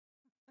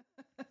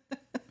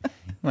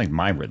Like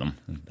my rhythm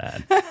is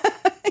bad.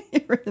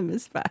 Your rhythm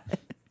is bad.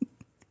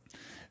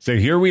 So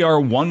here we are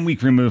 1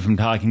 week removed from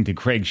talking to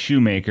Craig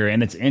Shoemaker,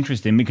 and it's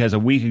interesting because a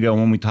week ago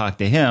when we talked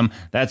to him,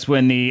 that's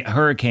when the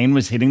hurricane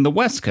was hitting the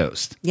West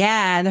Coast.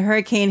 Yeah, and the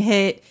hurricane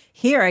hit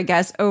here, I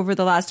guess, over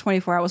the last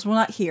 24 hours. Well,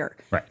 not here.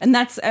 Right. And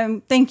that's,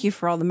 thank you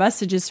for all the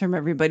messages from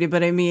everybody.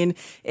 But I mean,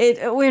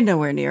 we're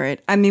nowhere near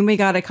it. I mean, we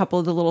got a couple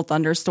of the little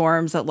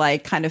thunderstorms that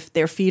like kind of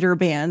their feeder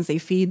bands, they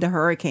feed the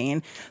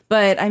hurricane.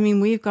 But I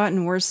mean, we've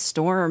gotten worse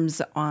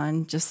storms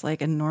on just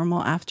like a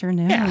normal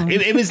afternoon. Yeah,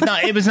 it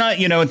was not,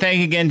 you know, thank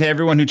you again to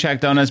everyone who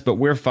checked on us, but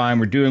we're fine.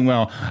 We're doing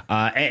well.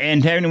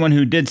 And to anyone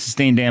who did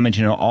sustain damage,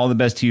 you know, all the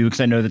best to you,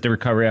 because I know that the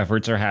recovery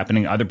efforts are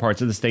happening in other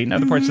parts of the state and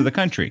other parts of the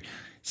country.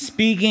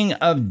 Speaking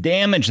of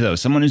damage, though,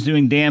 someone who's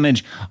doing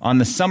damage on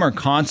the summer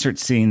concert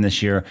scene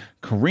this year,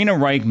 Karina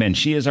Rykman.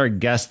 She is our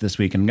guest this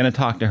week. I'm going to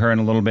talk to her in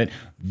a little bit.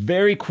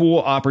 Very cool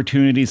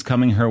opportunities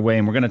coming her way,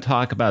 and we're going to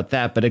talk about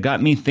that. But it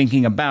got me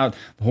thinking about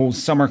the whole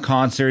summer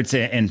concerts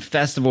and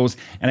festivals.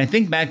 And I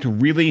think back to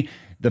really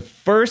the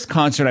first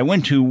concert I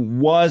went to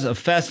was a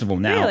festival.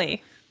 Now,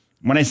 Really?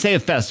 When I say a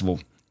festival,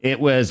 it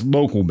was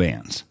local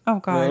bands. Oh,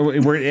 God.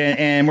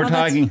 We're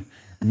talking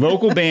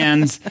local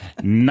bands,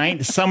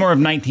 summer of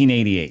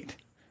 1988.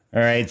 All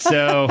right,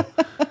 so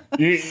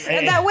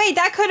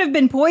that could have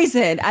been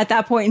Poison at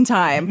that point in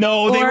time.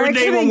 No,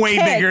 they were way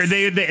bigger.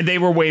 They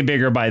were way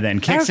bigger by then.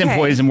 Kix and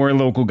Poison were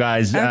local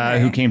guys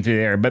who came through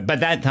there, but by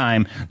that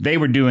time they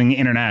were doing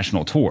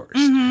international tours.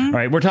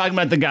 Right, we're talking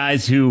about the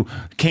guys who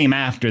came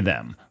after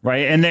them.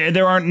 Right, and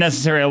there aren't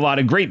necessarily a lot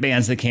of great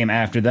bands that came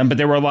after them, but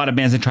there were a lot of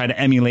bands that tried to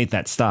emulate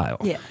that style.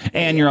 Yeah.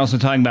 And you're also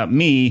talking about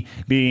me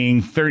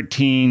being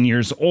 13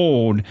 years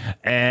old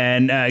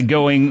and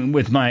going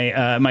with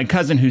my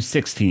cousin who's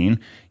 16,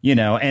 you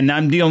know, and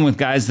I'm dealing with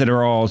guys that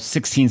are all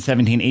 16,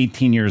 17,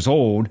 18 years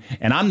old,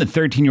 and I'm the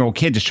 13-year-old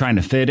kid just trying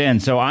to fit in.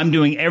 So I'm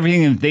doing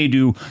everything that they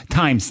do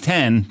times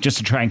 10 just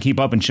to try and keep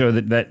up and show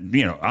that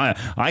you know,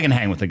 I can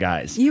hang with the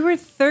guys. You were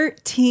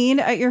 13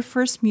 at your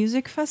first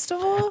music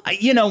festival?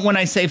 You know, when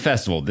I say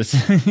festival, this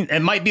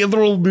it might be a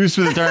little loose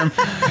with the term.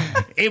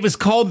 It was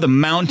called the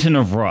Mountain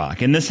of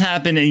Rock, and this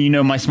happened in, you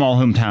know, my small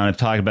hometown. I've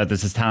talked about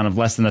this town of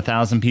less than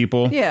 1,000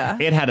 people. Yeah,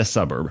 it had a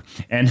suburb,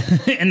 and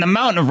the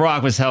Mountain of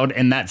Rock was held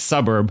in that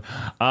suburb,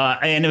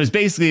 and it was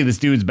basically this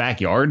dude's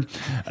backyard.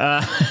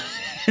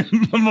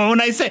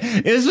 When I say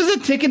this was a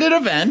ticketed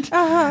event,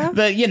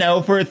 that, you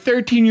know, for a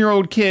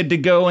 13-year-old kid to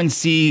go and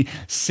see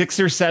 6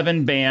 or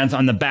 7 bands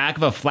on the back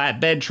of a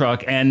flatbed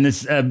truck, and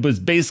this was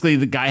basically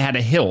the guy had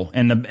a hill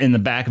in the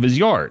back of his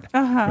yard.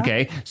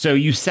 Okay, so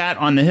you sat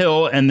on the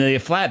hill, and the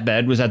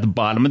flatbed was at the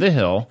bottom of the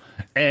hill,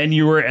 and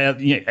you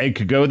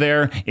could go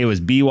there. It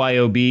was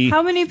BYOB.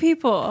 How many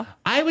people?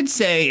 I would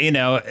say, you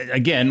know,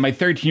 again, my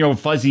 13-year-old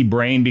fuzzy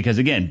brain, because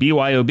again,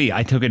 BYOB,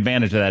 I took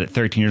advantage of that at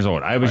 13 years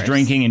old. I was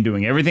drinking and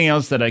doing everything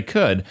else that I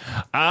could.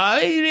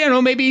 You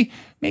know, maybe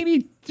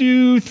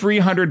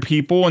 200-300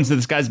 people into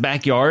this guy's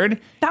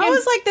backyard. That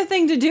was like the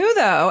thing to do,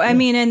 though. I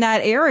mean, in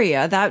that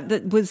area,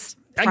 that was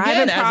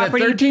again,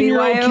 property, as a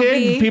 13-year-old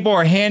kid, people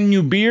are handing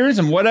you beers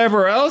and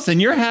whatever else,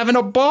 and you're having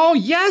a ball.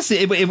 Yes,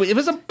 it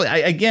was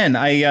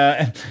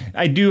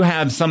I do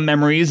have some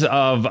memories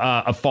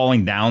of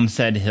falling down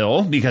said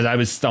hill because I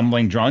was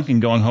stumbling drunk and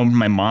going home to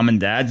my mom and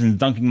dad's and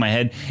dunking my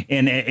head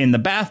in the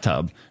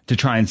bathtub to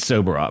try and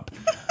sober up.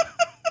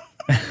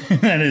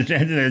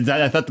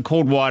 I thought the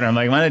cold water, I'm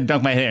like, why don't I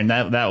dunk my head, and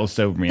that will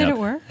sober me up. Did it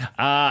work?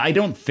 I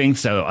don't think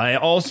so. I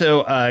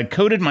also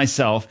coated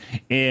myself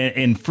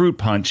in fruit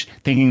punch,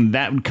 thinking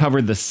that would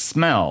cover the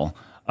smell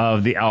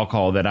of the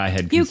alcohol that I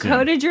had consumed. You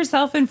coated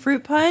yourself in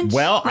fruit punch?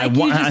 Well,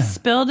 you just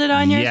spilled it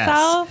on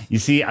yourself? Yes. You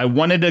see, I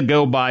wanted to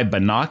go buy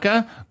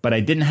Banaka, but I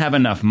didn't have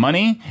enough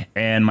money,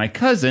 and my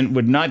cousin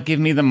would not give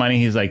me the money.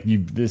 He's like,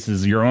 this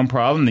is your own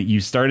problem that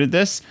you started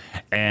this,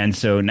 and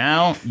so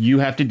now you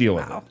have to deal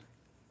with it.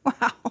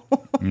 Wow.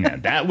 Yeah,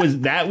 that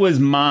was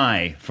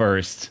my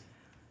first.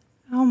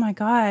 Oh my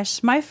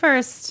gosh. My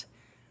first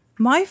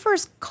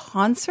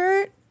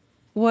concert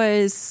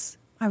was,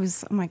 I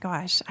was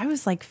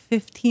like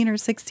 15 or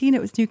 16.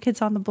 It was New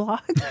Kids on the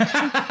Block.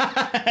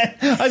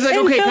 I was like,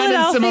 okay, kind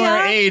of similar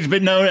age,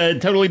 but no, a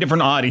totally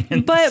different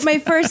audience. But my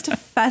first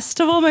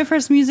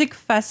music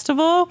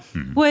festival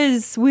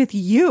was with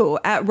you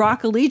at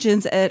Rock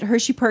Allegiance at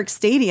Hershey Park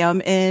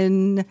Stadium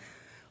in,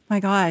 my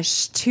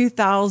gosh,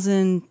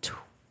 2012.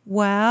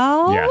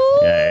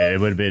 Yeah, it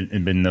would have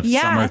been the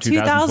summer of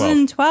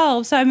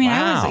 2012. So I mean,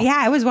 wow.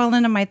 I was well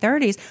into my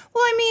 30s.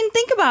 Well, I mean,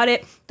 think about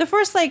it. The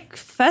first like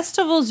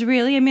festivals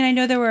really, I mean, I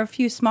know there were a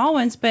few small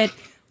ones, but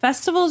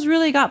festivals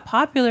really got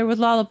popular with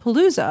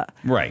Lollapalooza.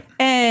 Right.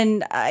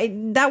 And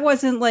that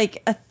wasn't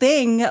like a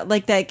thing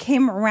like that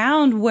came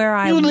around where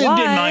I was. You lived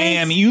in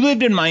Miami. You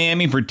lived in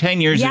Miami for 10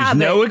 years. Yeah, there's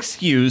no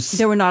excuse.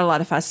 There were not a lot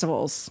of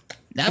festivals.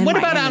 What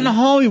about out in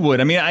Hollywood?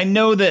 I mean, I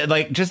know that,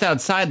 like, just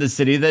outside the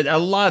city, that a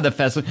lot of the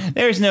festivals,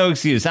 there's no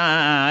excuse.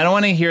 I don't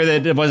want to hear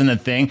that it wasn't a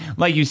thing.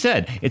 Like you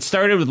said, it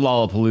started with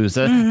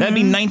Lollapalooza. That'd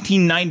be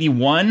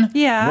 1991.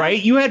 Yeah.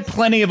 Right? You had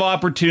plenty of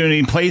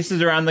opportunity,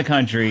 places around the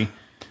country.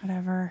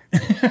 Whatever.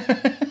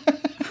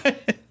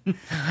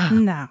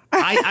 No.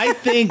 I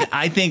think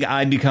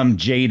I become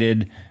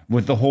jaded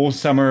with the whole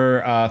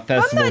summer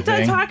festival I'm not done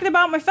thing. talking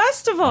about my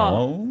festival.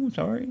 Oh,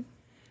 sorry.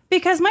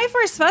 Because my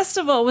first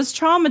festival was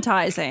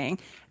traumatizing.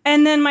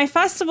 And then my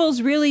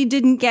festivals really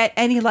didn't get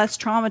any less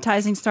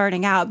traumatizing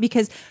starting out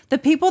because the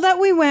people that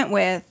we went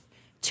with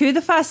to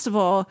the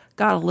festival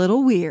got a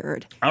little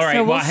weird. All right,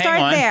 so we'll hang start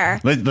on. there.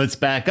 Let's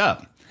back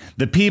up.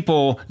 The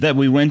people that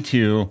we went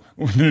to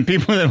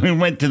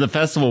the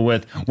festival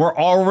with were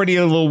already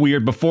a little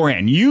weird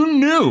beforehand. You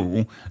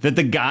knew that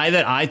the guy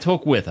that I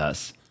took with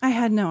us. I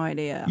had no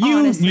idea.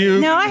 Honestly.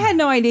 No, I had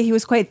no idea he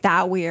was quite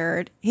that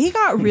weird. He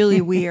got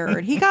really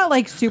weird. He got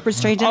like super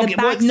strange in the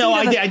back seat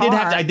of the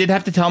car. I did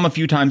have to tell him a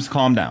few times to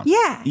calm down.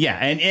 Yeah. Yeah,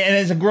 and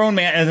as a grown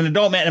man, as an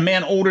adult man, a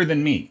man older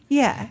than me.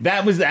 Yeah.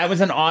 That was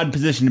an odd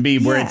position to be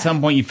where Yeah. at some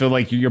point you feel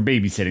like you're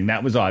babysitting.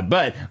 That was odd.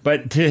 But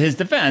to his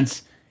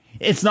defense,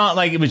 it's not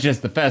like it was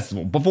just the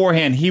festival.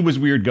 Beforehand, he was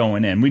weird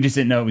going in. We just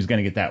didn't know it was going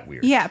to get that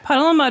weird. Yeah,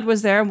 Puddle of Mud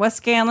was there. Wes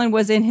Scanlon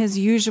was in his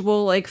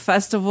usual like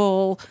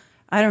festival.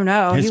 I don't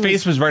know. His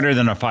face was redder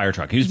than a fire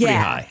truck. He was pretty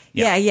high.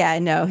 Yeah.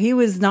 No, he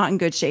was not in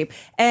good shape.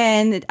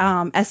 And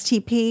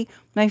STP,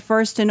 my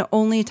first and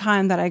only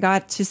time that I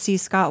got to see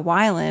Scott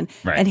Weiland,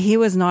 Right. and he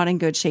was not in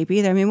good shape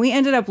either. I mean, we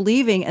ended up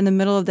leaving in the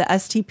middle of the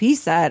STP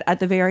set at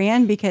the very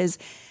end because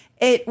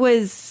it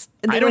was.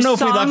 I don't know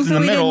if we left in the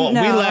middle. We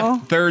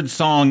left third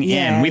song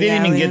in. We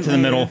didn't even get to the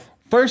middle.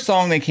 First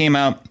song they came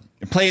out,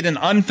 played an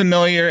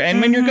unfamiliar, and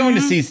when you're going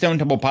to see Stone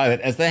Temple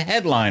Pilot as the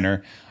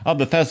headliner of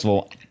the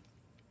festival,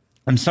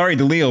 I'm sorry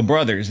to Leo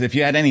Brothers, if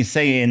you had any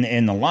say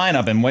in the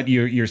lineup and what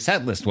your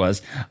set list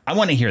was, I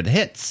want to hear the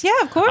hits. Yeah,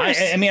 of course.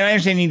 I mean, I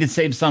understand you need to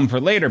save some for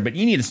later, but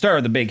you need to start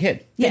with a big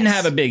hit. Didn't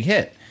have a big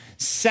hit.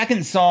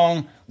 Second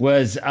song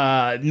was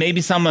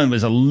maybe someone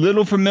was a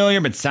little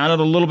familiar but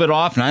sounded a little bit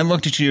off, and I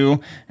looked at you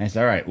and I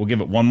said, all right, we'll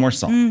give it one more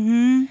song.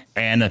 Mm-hmm.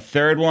 And the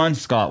third one,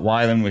 Scott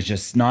Weiland, was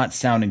just not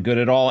sounding good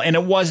at all, and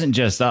it wasn't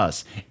just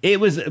us.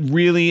 It was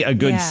really a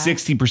good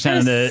 60%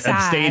 of the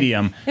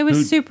stadium. It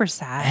was super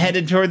sad.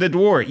 Headed toward the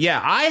door. Yeah,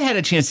 I had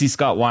a chance to see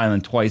Scott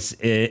Weiland twice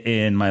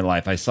in my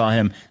life. I saw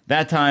him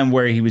that time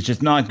where he was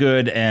just not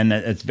good, and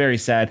it's very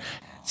sad.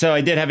 So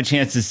I did have a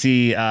chance to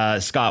see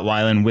Scott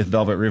Weiland with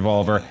Velvet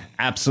Revolver.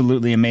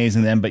 Absolutely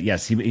amazing then. But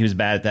yes, he was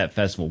bad at that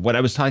festival. What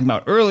I was talking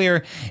about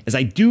earlier is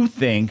I do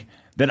think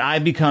that I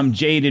become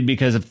jaded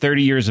because of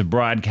 30 years of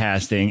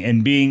broadcasting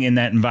and being in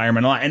that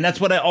environment a lot. And that's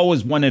what I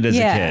always wanted as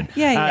a kid.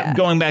 Yeah.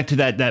 Going back to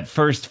that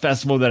first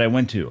festival that I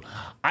went to.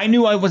 I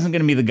knew I wasn't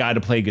going to be the guy to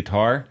play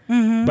guitar,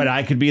 but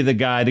I could be the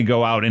guy to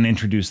go out and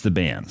introduce the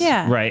bands.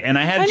 Yeah. Right. And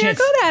I had a chance.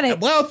 You're good at it.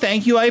 Well,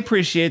 thank you. I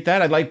appreciate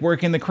that. I like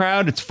working the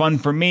crowd. It's fun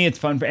for me. It's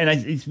fun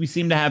we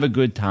seem to have a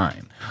good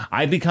time.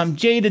 I become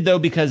jaded, though,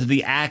 because of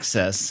the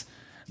access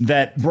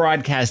that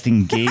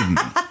broadcasting gave me.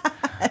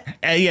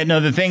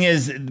 The thing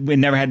is, we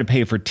never had to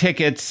pay for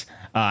tickets.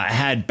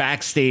 Had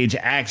backstage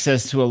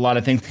access to a lot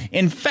of things.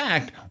 In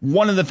fact,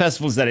 one of the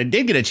festivals that I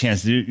did get a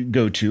chance to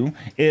go to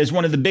is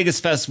one of the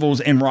biggest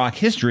festivals in rock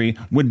history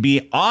would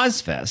be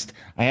Ozfest.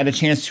 I had a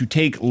chance to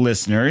take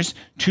listeners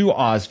to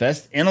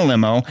Ozfest in a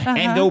limo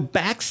and go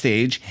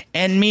backstage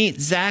and meet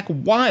Zakk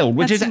Wylde,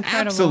 which is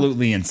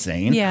absolutely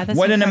insane. Yeah, that's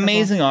what incredible. An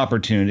amazing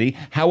opportunity.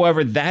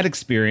 However, that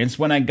experience,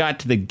 when I got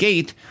to the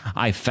gate,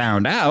 I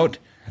found out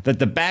that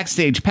the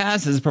backstage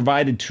passes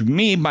provided to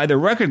me by the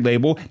record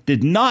label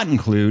did not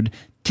include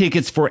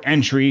tickets for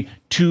entry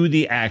to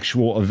the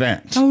actual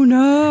event. Oh,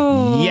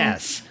 no.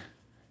 Yes.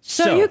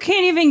 So you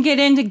can't even get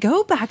in to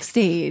go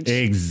backstage.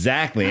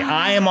 Exactly.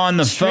 I am on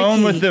the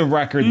phone with the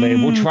record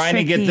label trying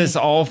to get this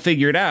all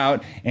figured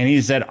out. And he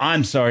said,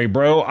 I'm sorry,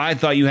 bro. I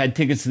thought you had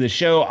tickets to the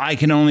show. I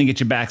can only get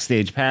you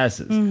backstage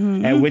passes.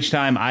 Mm-hmm. At which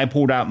time I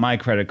pulled out my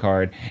credit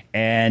card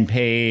and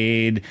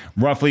paid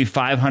roughly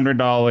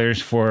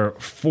 $500 for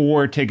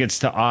 4 tickets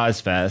to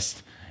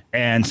Ozfest.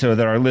 And so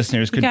that our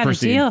listeners could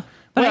proceed. A deal.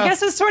 But I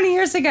guess it's 20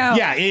 years ago.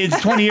 Yeah,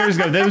 it's 20 years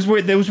ago. Those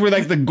were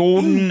like the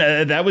golden.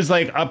 That was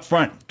like up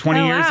front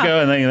 20 years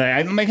ago. And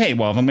I'm like, hey,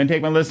 well, if I'm going to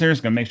take my listeners,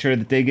 I'm going to make sure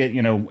that they get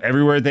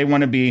everywhere they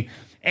want to be.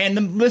 And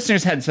the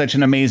listeners had such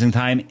an amazing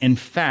time. In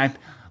fact,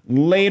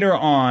 later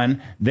on,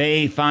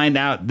 they find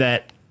out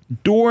that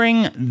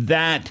during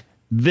that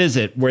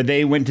visit where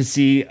they went to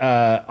see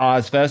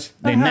Ozfest,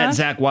 they met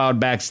Zakk Wylde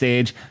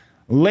backstage.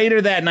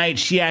 Later that night,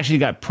 she actually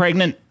got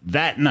pregnant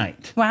that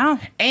night. Wow.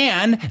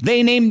 And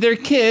they named their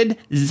kid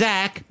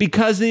Zach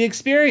because of the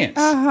experience.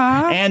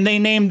 And they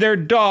named their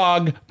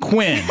dog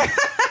Quinn.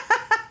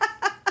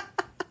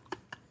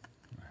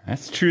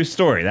 That's a true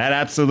story. That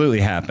absolutely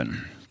happened.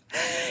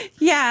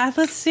 Yeah,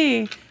 let's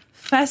see.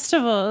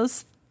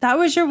 Festivals That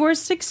was your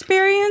worst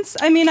experience?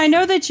 I mean, I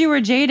know that you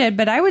were jaded,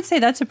 but I would say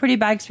that's a pretty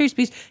bad experience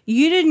because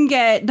you didn't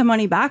get the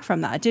money back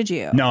from that, did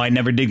you? No, I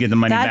never did get the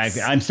money back.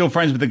 I'm still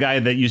friends with the guy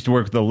that used to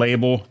work with the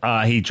label.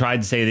 He tried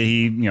to say that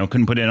he,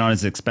 couldn't put it on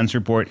his expense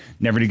report.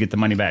 Never did get the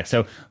money back.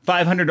 So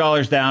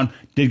 $500 down.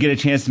 Did get a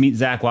chance to meet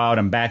Zach Wild.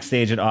 I'm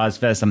backstage at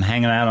Ozfest. I'm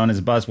hanging out on his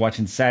bus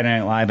watching Saturday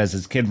Night Live as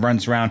his kid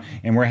runs around,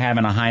 and we're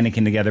having a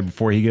Heineken together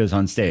before he goes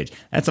on stage.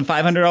 That's a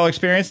 $500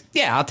 experience?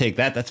 Yeah, I'll take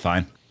that. That's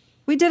fine.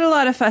 We did a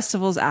lot of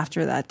festivals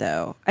after that,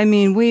 though. I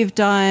mean, we've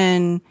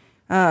done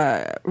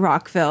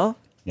Rockville.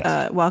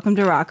 Yes. Welcome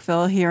to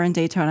Rockville here in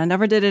Daytona.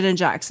 Never did it in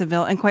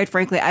Jacksonville. And quite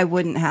frankly, I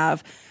wouldn't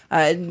have.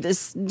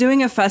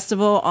 Doing a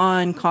festival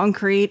on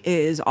concrete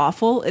is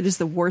awful. It is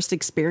the worst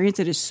experience.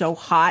 It is so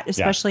hot,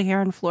 especially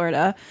here in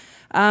Florida.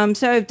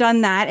 So I've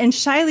done that. And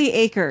Shiley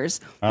Acres,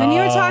 when you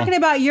were talking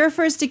about your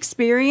first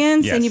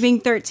experience and you being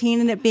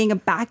 13 and it being a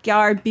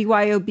backyard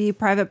BYOB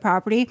private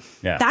property,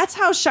 that's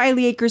how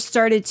Shiley Acres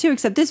started too,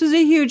 except this was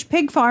a huge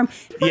pig farm.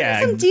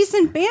 Some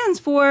decent bands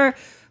for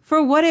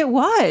what it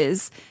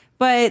was.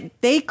 But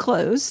they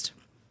closed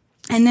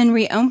and then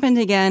reopened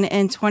again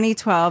in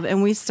 2012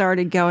 and we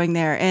started going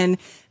there. And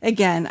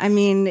again, I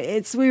mean,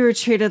 we were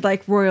treated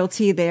like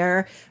royalty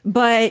there,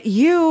 but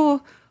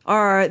you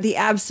are the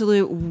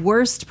absolute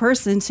worst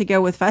person to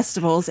go with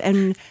festivals.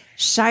 And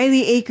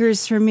Shiley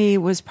Acres for me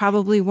was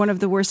probably one of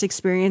the worst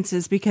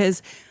experiences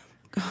because,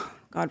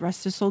 God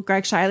rest his soul,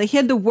 Greg Shiley, he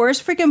had the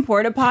worst freaking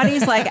porta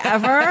potties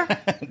ever.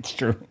 It's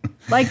true.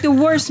 Like the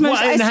worst.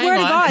 I swear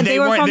to God, they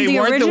were from the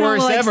original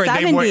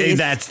 70s.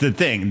 That's the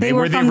thing. They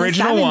were the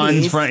original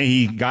ones.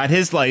 He got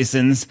his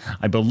license.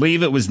 I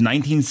believe it was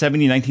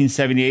 1970,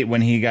 1978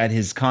 when he got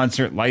his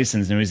concert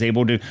license and was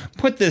able to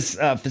put this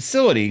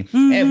facility,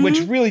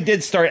 which really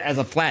did start as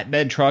a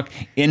flatbed truck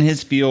in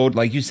his field.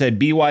 Like you said,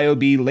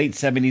 BYOB, late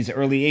 70s,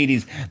 early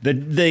 80s.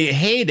 The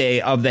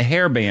heyday of the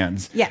hair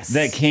bands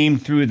that came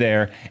through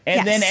there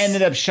and then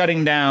ended up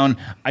shutting down,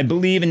 I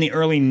believe, in the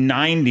early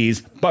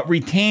 90s, but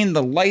retained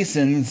the license.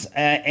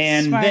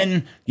 And Smart.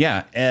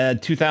 Then,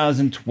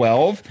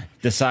 2012,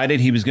 decided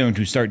he was going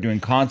to start doing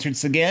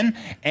concerts again.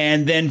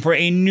 And then for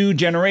a new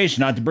generation,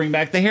 not to bring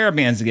back the hair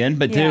bands again,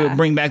 but to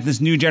bring back this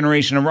new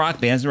generation of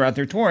rock bands that are out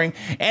there touring.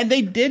 And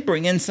they did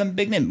bring in some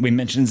big names. We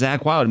mentioned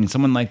Zach Wild. I mean,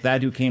 someone like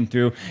that who came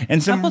through.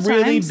 And some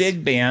really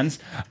big bands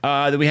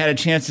that we had a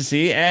chance to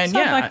see. And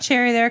saw Buck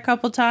Cherry there a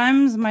couple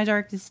times. My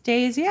Darkest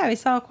Days. Yeah, we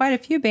saw quite a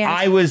few bands.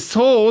 I was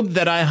told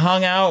that I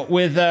hung out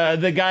with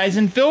the guys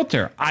in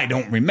Filter. I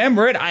don't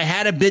remember it. I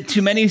had a bit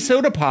too many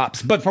soda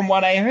pops. But from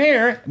what I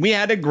hear, we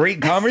had a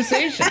great conversation.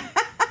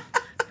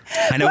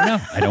 I don't know.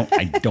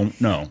 I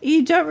don't know.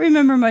 You don't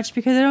remember much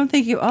because I don't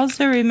think you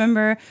also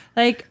remember,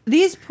 like,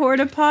 these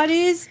porta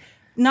potties,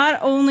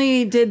 not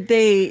only did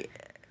they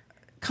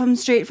come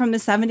straight from the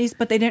 70s,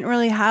 but they didn't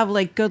really have,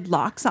 like, good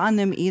locks on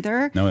them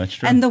either. No, that's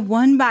true. And the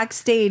one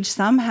backstage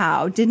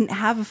somehow didn't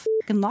have a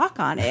fucking lock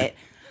on it.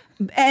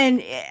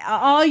 And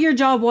all your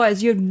job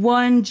was, you had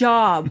one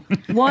job,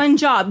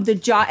 the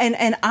job.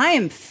 And I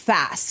am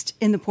fast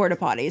in the porta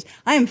potties.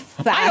 I am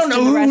fast. I don't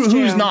know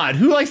who's not.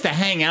 Who likes to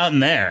hang out in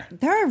there?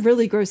 There are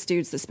really gross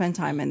dudes that spend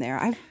time in there.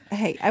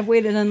 I've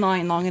waited in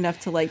line long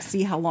enough to like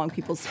see how long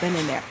people spend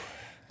in there.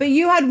 But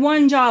you had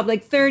one job,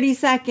 like 30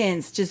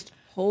 seconds. Just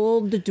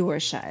hold the door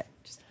shut.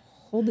 Just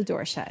hold the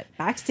door shut.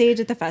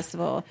 Backstage at the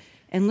festival,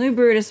 and Lou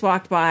Brutus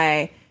walked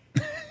by.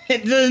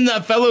 Isn't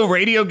a fellow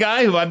radio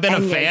guy who I've been a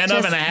fan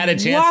of and I had a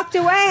chance. Walked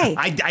away.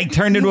 I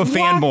turned into a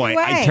fanboy.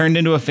 I turned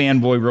into a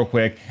fanboy real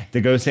quick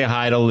to go say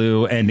hi to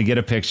Lou and to get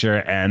a picture.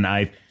 And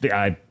I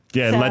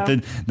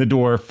let the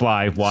door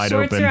fly wide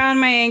shorts open. Shorts around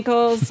my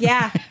ankles.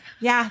 Yeah.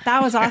 Yeah,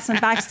 that was awesome.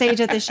 Backstage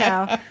at the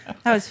show.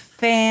 That was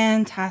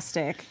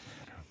fantastic.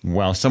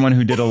 Well, someone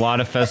who did a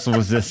lot of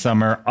festivals this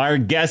summer. Our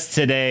guest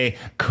today,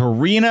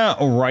 Karina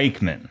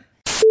Rykman.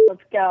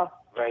 Let's go.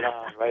 Right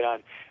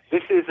on.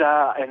 This is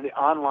an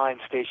online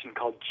station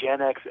called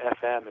GenX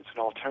FM. It's an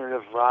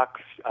alternative rock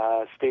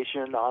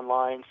station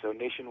online, so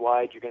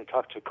nationwide. You're going to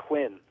talk to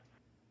Quinn.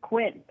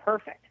 Quinn,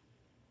 perfect.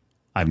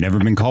 I've never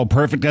been called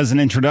perfect as an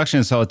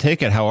introduction, so I'll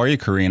take it. How are you,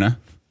 Karina?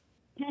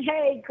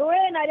 Hey,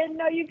 Quinn, I didn't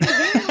know you could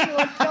hear me.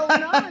 What's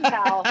going on,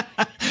 pal?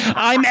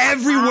 I'm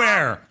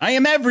everywhere. I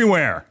am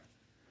everywhere.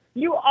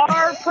 You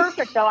are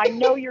perfect, though. I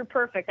know you're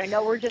perfect. I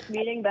know we're just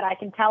meeting, but I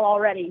can tell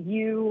already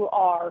you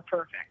are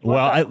perfect.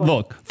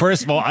 Look,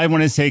 first of all, I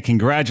want to say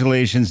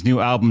congratulations,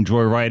 new album,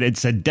 Joyride.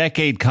 It's a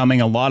decade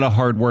coming, a lot of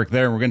hard work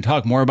there. We're going to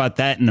talk more about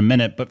that in a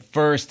minute. But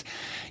first,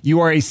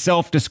 you are a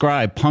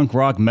self-described punk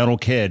rock metal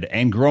kid.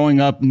 And growing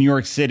up in New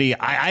York City,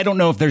 I don't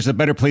know if there's a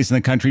better place in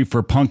the country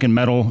for punk and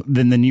metal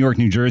than the New York,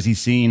 New Jersey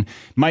scene.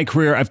 My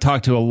career, I've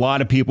talked to a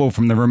lot of people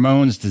from the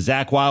Ramones to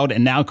Zach Wild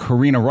and now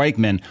Karina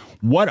Rykman.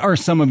 What are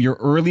some of your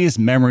earliest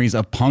memories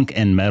of punk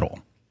and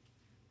metal?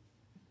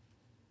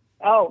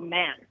 Oh,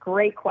 man,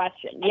 great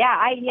question.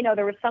 Yeah,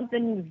 there was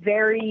something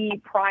very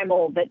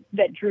primal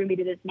that drew me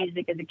to this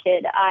music as a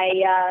kid.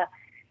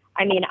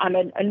 I mean, I'm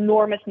an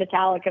enormous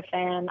Metallica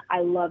fan.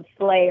 I love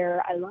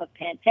Slayer. I love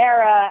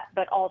Pantera,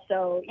 but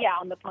also, yeah,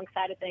 on the punk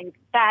side of things,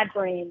 Bad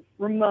Brains,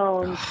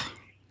 Ramones.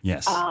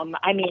 Yes.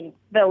 I mean,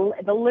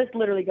 the list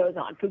literally goes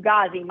on.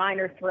 Fugazi,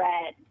 Minor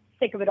Threat,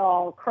 Sick of It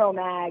All,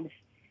 Cro-Mags.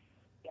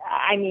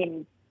 I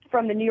mean,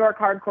 from the New York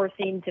hardcore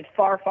scene to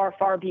far, far,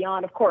 far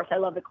beyond. Of course, I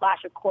love the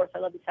Clash. Of course, I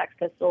love the Sex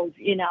Pistols.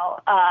 You know,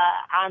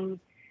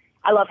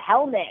 I love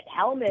Helmet.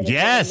 Helmet is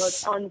one of the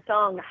most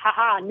unsung,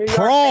 New York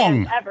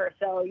bands ever.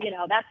 So, you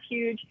know, that's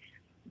huge.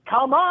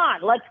 Come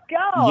on, let's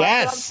go.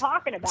 Yes. That's what I'm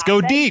talking about. Let's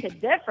go Beg deep. To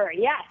differ.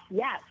 Yes,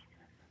 yes.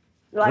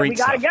 Like, Great we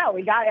got to stuff. go.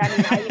 We got, I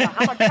mean, you know,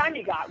 how much time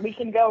you got? We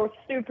can go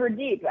super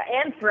deep.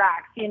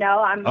 Anthrax, you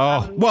know, I'm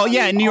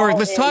New York.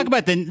 Let's in. talk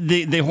about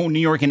the whole New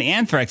York and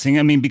Anthrax thing.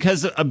 I mean,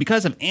 because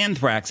of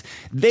Anthrax,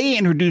 they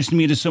introduced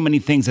me to so many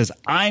things as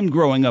I'm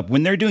growing up.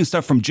 When they're doing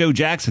stuff from Joe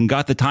Jackson,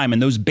 Got the Time,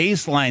 and those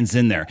bass lines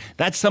in there,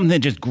 that's something that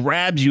just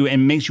grabs you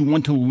and makes you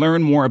want to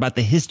learn more about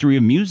the history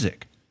of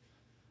music.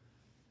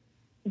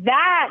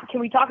 Can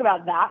we talk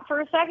about that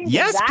for a second?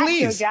 Yes, that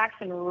please. Joe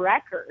Jackson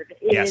record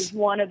is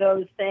one of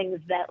those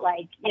things that,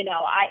 like, you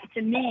know,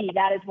 to me,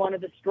 that is one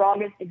of the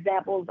strongest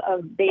examples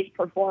of bass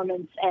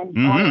performance and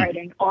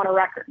songwriting on a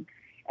record.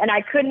 And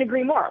I couldn't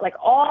agree more. Like,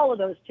 all of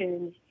those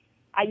tunes,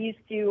 I used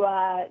to,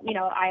 you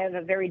know, I have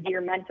a very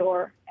dear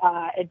mentor,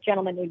 a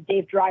gentleman named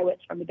Dave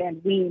Drywitz from the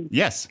band Ween.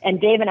 Yes.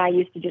 And Dave and I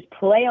used to just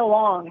play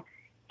along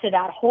to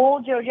that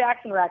whole Joe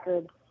Jackson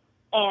record.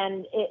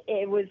 And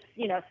it was,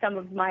 you know, some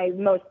of my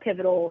most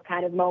pivotal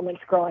kind of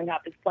moments growing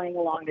up is playing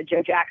along to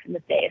Joe Jackson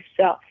with Dave.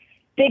 So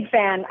big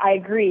fan. I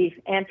agree.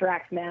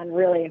 Anthrax, man,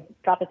 really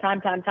got the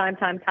time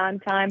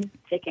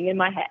ticking in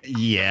my head.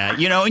 Yeah.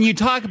 You know, and you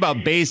talk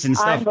about bass and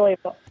stuff.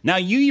 Unbelievable. Now,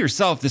 you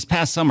yourself this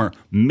past summer,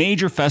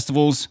 major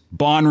festivals,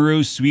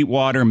 Bonnaroo,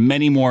 Sweetwater,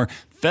 many more.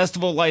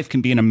 Festival life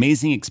can be an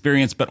amazing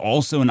experience, but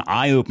also an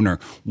eye-opener.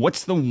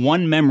 What's the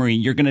one memory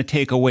you're going to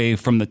take away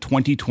from the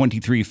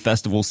 2023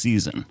 festival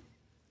season?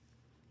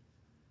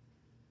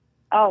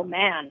 Oh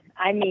man,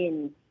 I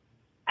mean,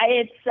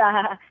 I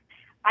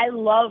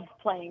love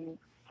playing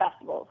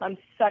festivals. I'm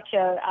such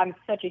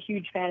a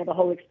huge fan of the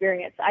whole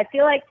experience. I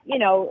feel like, you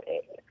know,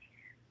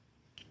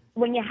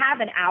 when you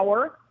have an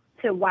hour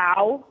to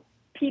wow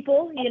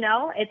people, you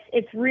know, it's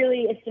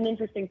an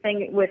interesting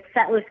thing with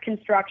setlist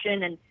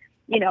construction and,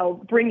 you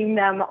know, bringing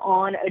them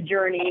on a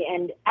journey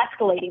and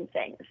escalating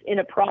things in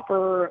a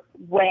proper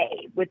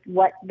way with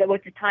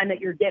the time that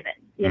you're given,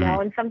 you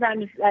know, and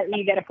sometimes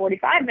you get a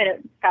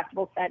 45-minute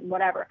festival set and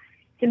whatever.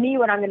 To me,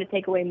 what I'm going to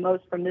take away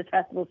most from this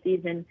festival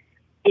season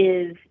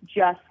is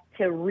just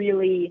to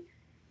really,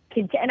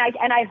 and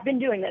I've been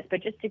doing this,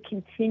 but just to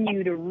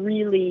continue to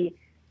really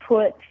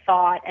put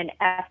thought and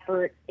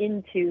effort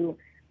into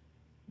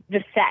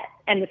the set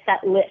and the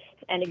set list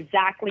and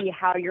exactly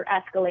how you're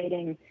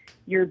escalating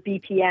your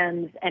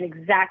BPMs and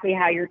exactly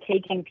how you're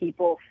taking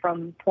people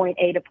from point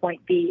A to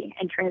point B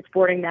and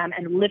transporting them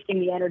and lifting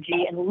the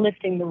energy and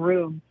lifting the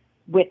room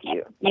with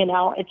you. You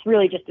know, it's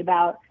really just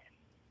about,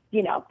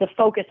 you know, the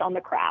focus on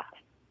the craft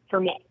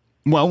for me.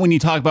 Well, when you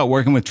talk about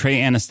working with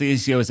Trey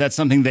Anastasio, is that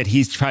something that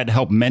he's tried to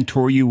help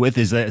mentor you with?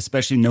 Is that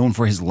especially known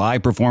for his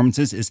live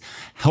performances? Is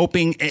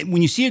helping,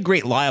 when you see a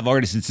great live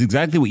artist, it's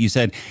exactly what you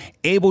said,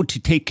 able to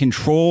take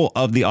control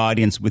of the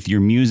audience with your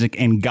music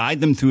and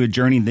guide them through a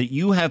journey that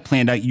you have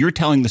planned out. You're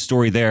telling the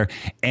story there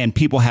and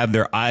people have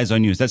their eyes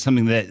on you. Is that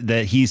something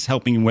that he's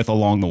helping you with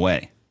along the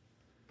way?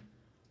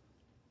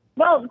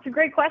 Well, it's a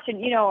great question.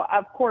 You know,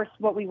 of course,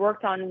 what we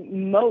worked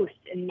on most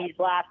in these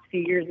last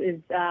few years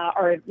is,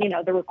 you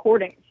know, the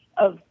recordings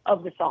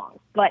of the songs.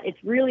 But it's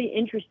really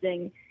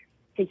interesting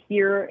to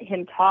hear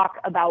him talk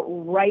about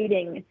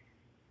writing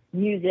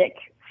music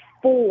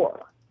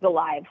for the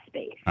live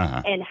space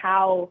and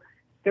how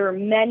there are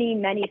many,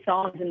 many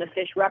songs in the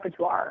Fish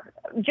repertoire,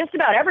 just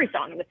about every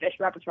song in the Fish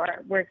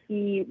repertoire, where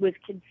he was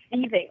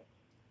conceiving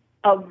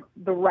of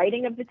the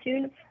writing of the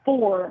tune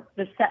for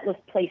the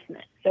setlist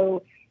placement.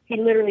 So he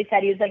literally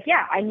said, he was like,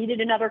 yeah, I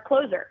needed another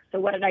closer. So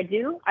what did I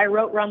do? I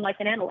wrote Run Like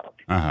an Antelope.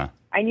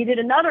 I needed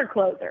another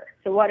closer.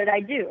 So what did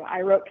I do?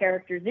 I wrote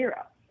Character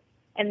Zero.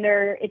 And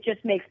it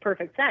just makes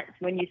perfect sense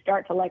when you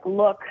start to like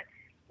look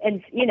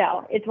and, you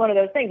know, it's one of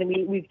those things. And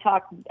we've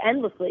talked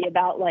endlessly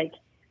about like,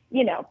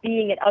 you know,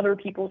 being at other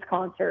people's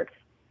concerts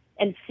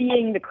and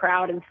seeing the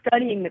crowd and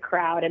studying the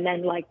crowd and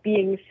then like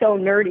being so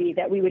nerdy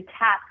that we would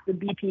tap the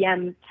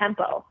BPM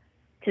tempo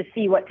to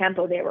see what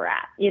tempo they were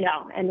at, you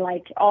know, and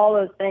like all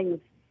those things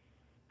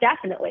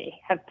definitely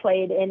have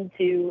played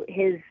into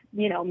his,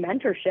 you know,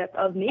 mentorship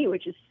of me,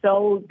 which is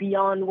so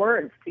beyond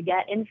words to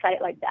get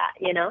insight like that.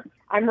 You know,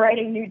 I'm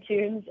writing new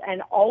tunes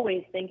and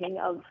always thinking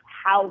of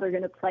how they're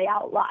going to play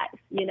out live,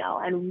 you know,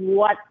 and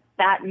what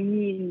that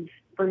means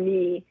for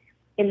me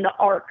in the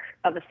arc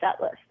of a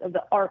set list, of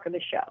the arc of a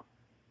show.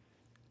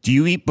 Do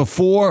you eat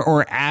before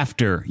or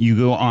after you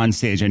go on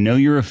stage? I know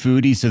you're a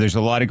foodie, so there's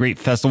a lot of great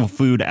festival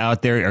food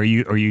out there. Are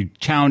you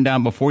chowing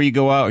down before you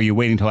go out, or are you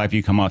waiting until after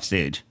you come off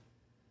stage?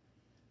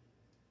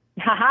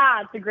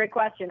 Haha, it's a great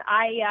question.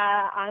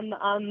 I'm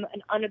an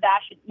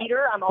unabashed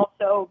eater. I'm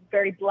also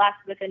very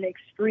blessed with an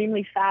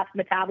extremely fast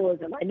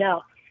metabolism. I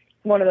know,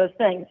 it's one of those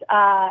things.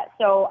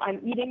 So I'm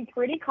eating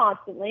pretty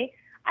constantly.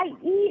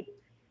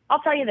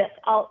 I'll tell you this,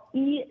 I'll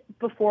eat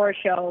before a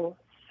show,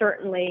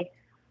 certainly,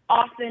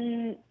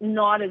 often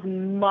not as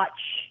much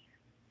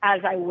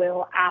as I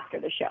will after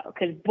the show.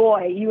 Because,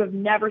 boy, you have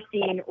never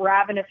seen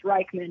ravenous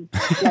Rykman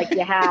like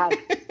you have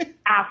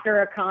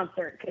after a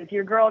concert. Because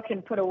your girl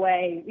can put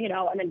away,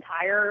 an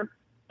entire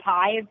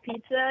pie of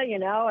pizza,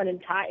 an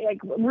entire,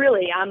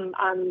 really,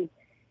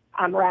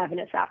 I'm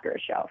ravenous after a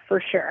show,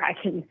 for sure.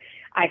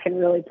 I can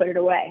really put it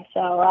away.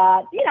 So,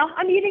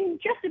 I'm eating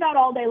just about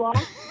all day long,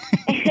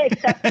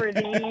 except for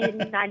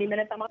the 90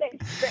 minutes I'm on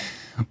stage.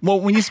 Well,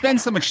 when you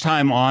spend so much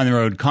time on the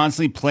road,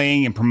 constantly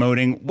playing and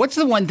promoting, what's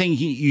the one thing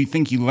you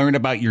think you learned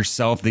about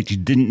yourself that you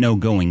didn't know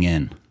going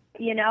in?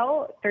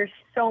 There's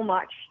so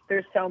much.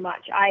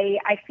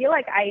 I feel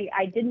like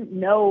I didn't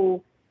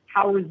know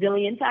how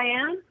resilient I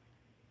am.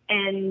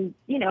 And,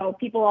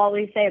 people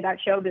always say about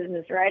show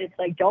business, right? It's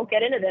like, don't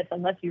get into this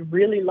unless you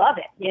really love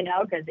it,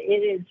 because it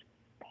is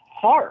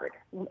hard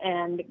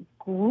and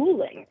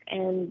grueling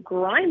and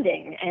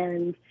grinding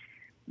and,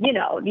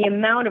 the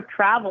amount of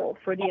travel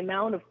for the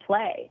amount of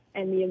play.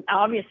 And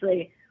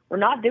obviously we're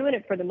not doing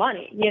it for the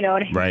money, you know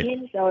what I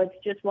mean? So it's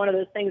just one of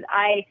those things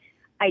I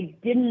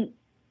knew,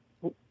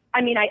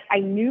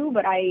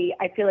 but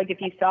I feel like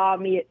if you saw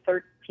me at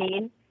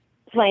 13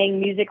 playing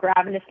music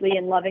ravenously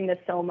and loving this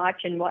so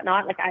much and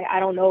whatnot, I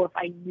don't know if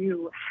I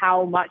knew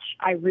how much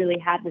I really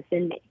had this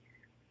in me.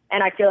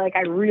 And I feel like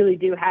I really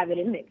do have it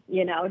in me,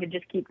 to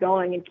just keep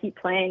going and keep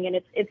playing. And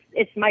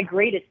it's my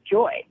greatest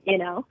joy,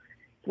 It's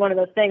one of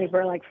those things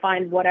where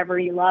find whatever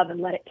you love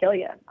and let it kill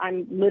you.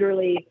 I'm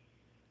literally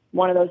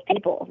one of those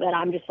people that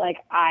I'm just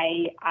like,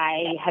 I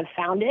have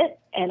found it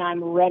and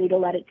I'm ready to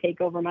let it take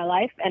over my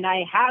life. And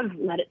I have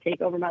let it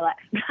take over my life.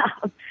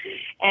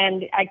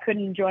 And I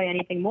couldn't enjoy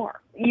anything more,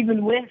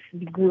 even with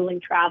the grueling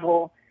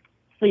travel,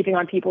 sleeping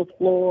on people's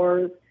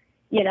floors,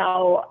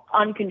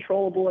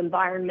 uncontrollable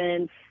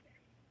environments,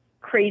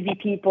 crazy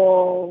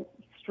people,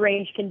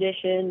 strange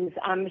conditions.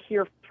 I'm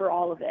here for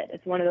all of it.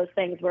 It's one of those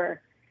things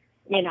where,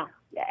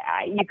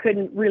 you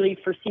couldn't really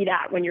foresee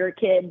that when you're a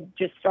kid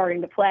just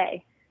starting to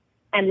play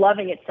and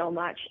loving it so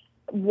much,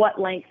 what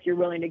lengths you're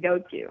willing to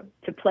go to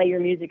play your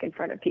music in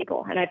front of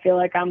people. And I feel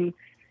like I'm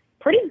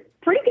pretty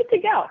good to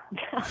go.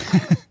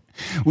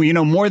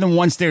 Well, more than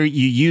once there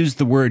you used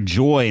the word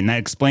joy, and that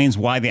explains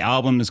why the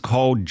album is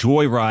called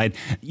Joyride.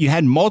 You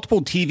had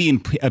multiple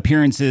TV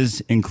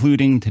appearances,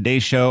 including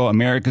Today's Show,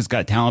 America's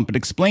Got Talent. But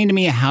explain to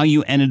me how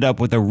you ended up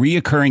with a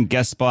reoccurring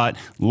guest spot,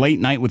 Late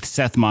Night with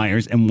Seth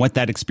Meyers, and what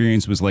that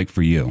experience was like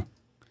for you.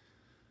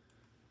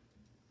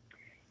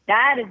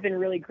 That has been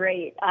really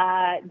great.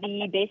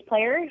 The bass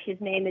player, his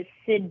name is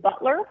Sid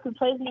Butler, who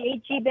plays in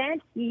the HG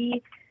band.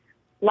 He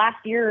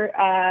last year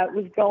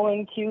was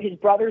going to his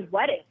brother's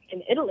wedding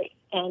in Italy,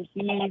 and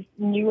he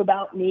knew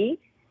about me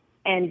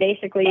and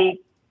basically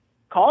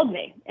called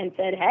me and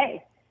said,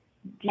 hey,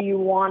 do you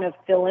want to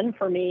fill in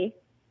for me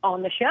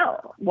on the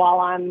show while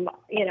I'm,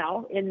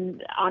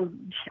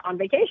 on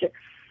vacation?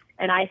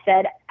 And I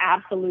said,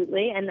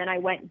 absolutely. And then I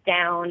went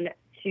down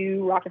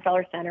to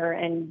Rockefeller Center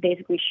and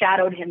basically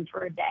shadowed him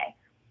for a day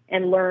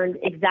and learned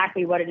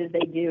exactly what it is they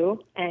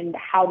do and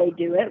how they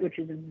do it, which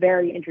is a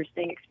very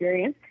interesting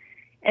experience.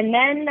 And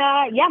then,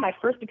 my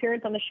first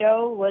appearance on the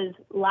show was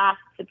last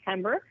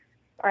September,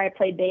 where I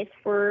played bass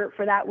for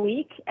that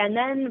week. And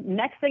then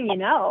next thing you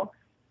know,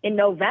 in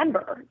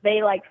November, they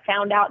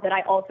found out that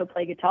I also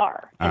play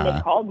guitar, and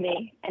they called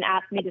me and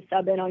asked me to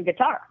sub in on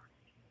guitar.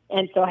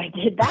 And so I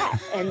did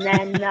that. And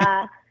then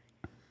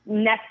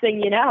next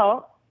thing you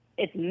know,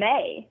 it's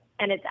May.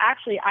 And it's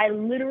actually, I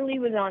literally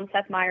was on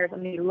Seth Meyers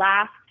on the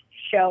last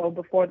show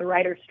before the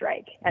writer's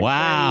strike.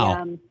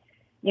 Wow.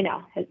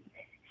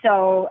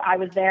 So I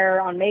was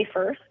there on May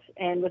 1st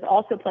and was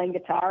also playing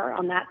guitar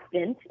on that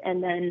stint.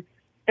 And then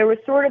there was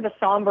sort of a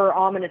somber,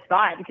 ominous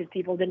vibe because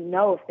people didn't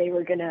know if they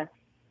were going to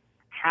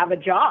have a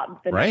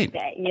job the next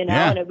day,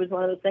 and it was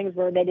one of those things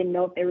where they didn't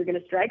know if they were going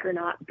to strike or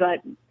not,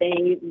 but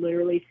they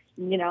literally,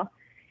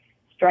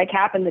 strike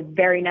happened the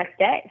very next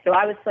day. So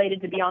I was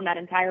slated to be on that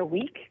entire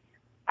week.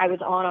 I was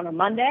on a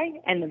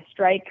Monday, and the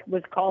strike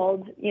was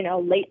called,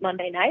 late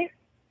Monday night.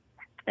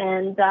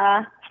 And,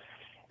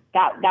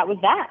 that was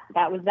that.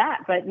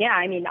 But yeah,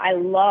 I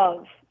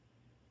love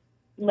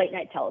late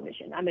night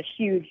television. I'm a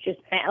huge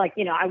fan.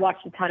 I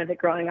watched a ton of it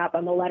growing up.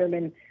 I'm a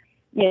Letterman,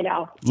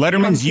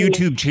 Letterman's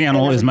YouTube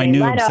channel is my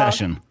new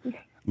obsession.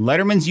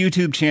 Letterman's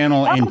YouTube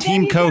channel and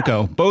Team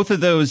Coco, both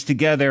of those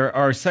together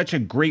are such a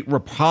great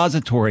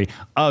repository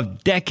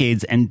of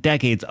decades and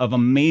decades of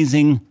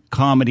amazing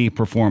comedy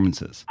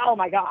performances. Oh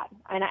my God.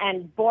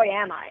 And boy,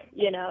 am I,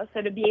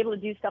 so to be able to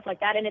do stuff like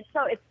that. And it's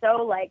so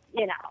I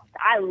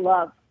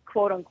love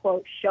quote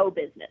unquote show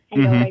business.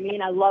 You know what I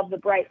mean? I love the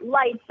bright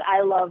lights.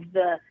 I love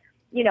the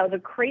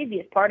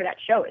craziest part of that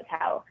show is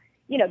how,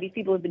 these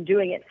people have been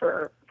doing it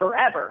for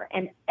forever,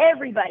 and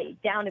everybody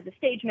down to the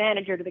stage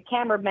manager, to the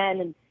cameramen,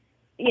 and,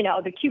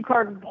 the cue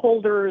card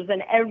holders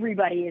and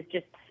everybody is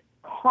just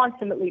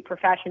consummately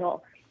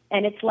professional.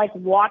 And it's like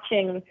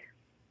watching,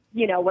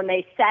 when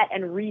they set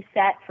and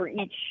reset for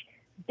each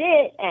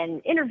bit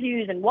and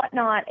interviews and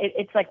whatnot,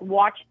 it's like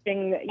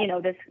watching,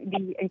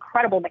 the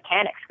incredible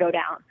mechanics go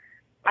down.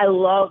 I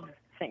love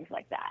things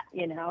like that.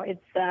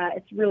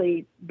 It's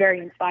really very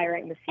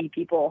inspiring to see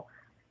people,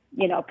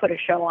 put a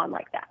show on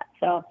like that.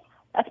 So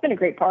that's been a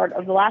great part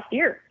of the last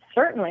year,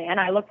 certainly. And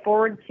I look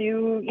forward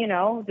to,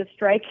 the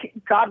strike,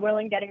 God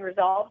willing, getting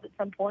resolved at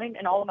some point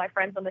and all of my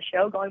friends on the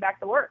show going back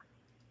to work.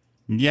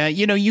 Yeah,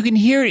 you can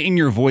hear it in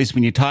your voice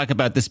when you talk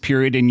about this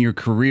period in your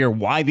career,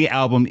 why the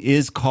album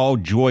is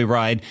called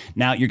Joyride.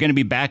 Now, you're going to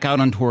be back out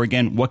on tour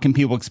again. What can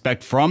people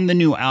expect from the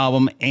new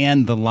album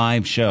and the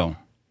live show?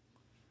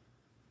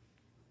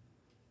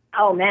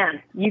 Oh,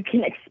 man, you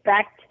can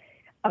expect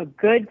a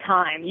good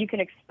time. You can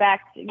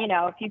expect,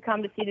 if you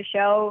come to see the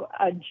show,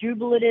 a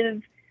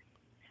jubilative,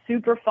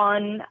 super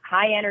fun,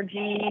 high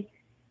energy,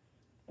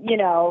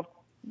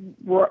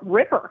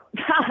 ripper,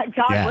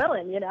 God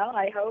willing,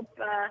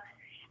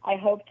 I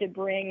hope to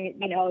bring,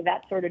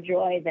 that sort of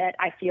joy that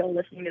I feel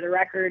listening to the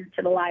record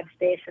to the live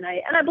space. And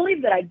I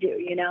believe that I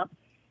do,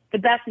 the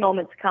best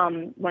moments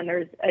come when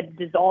there's a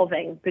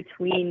dissolving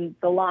between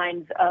the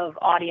lines of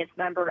audience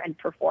member and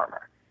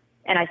performer.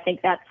 And I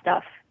think that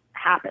stuff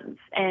happens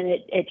and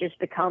it just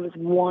becomes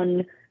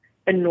one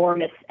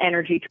enormous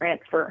energy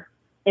transfer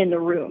in the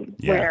room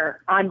where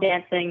I'm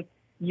dancing,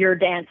 you're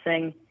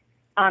dancing,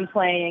 I'm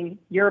playing,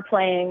 you're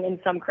playing in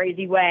some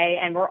crazy way.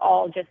 And we're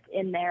all just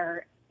in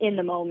there in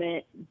the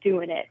moment,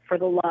 doing it for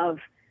the love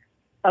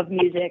of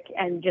music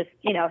and just,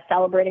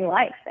 celebrating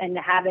life and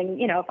having,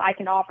 if I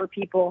can offer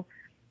people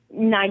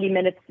 90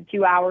 minutes to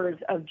 2 hours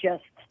of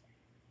just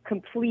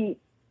complete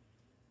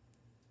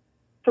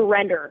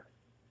surrender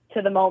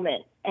to the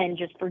moment and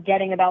just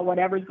forgetting about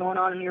whatever's going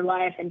on in your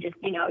life and just,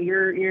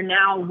 you're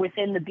now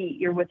within the beat,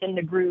 you're within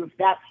the groove.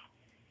 That's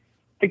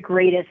the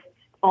greatest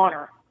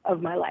honor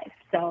of my life.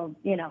 So,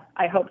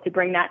 I hope to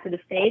bring that to the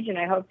stage and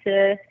I hope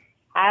to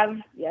have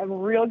a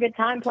real good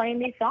time playing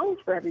these songs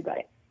for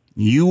everybody.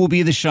 You will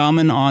be the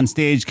shaman on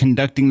stage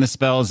conducting the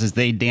spells as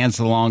they dance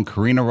along.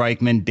 Karina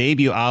Rykman,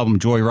 debut album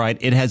Joyride.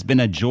 It has been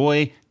a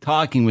joy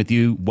talking with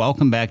you.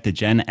 Welcome back to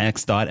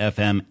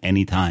GenX.fm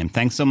anytime.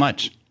 Thanks so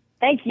much.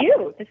 Thank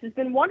you. This has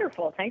been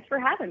wonderful. Thanks for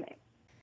having me.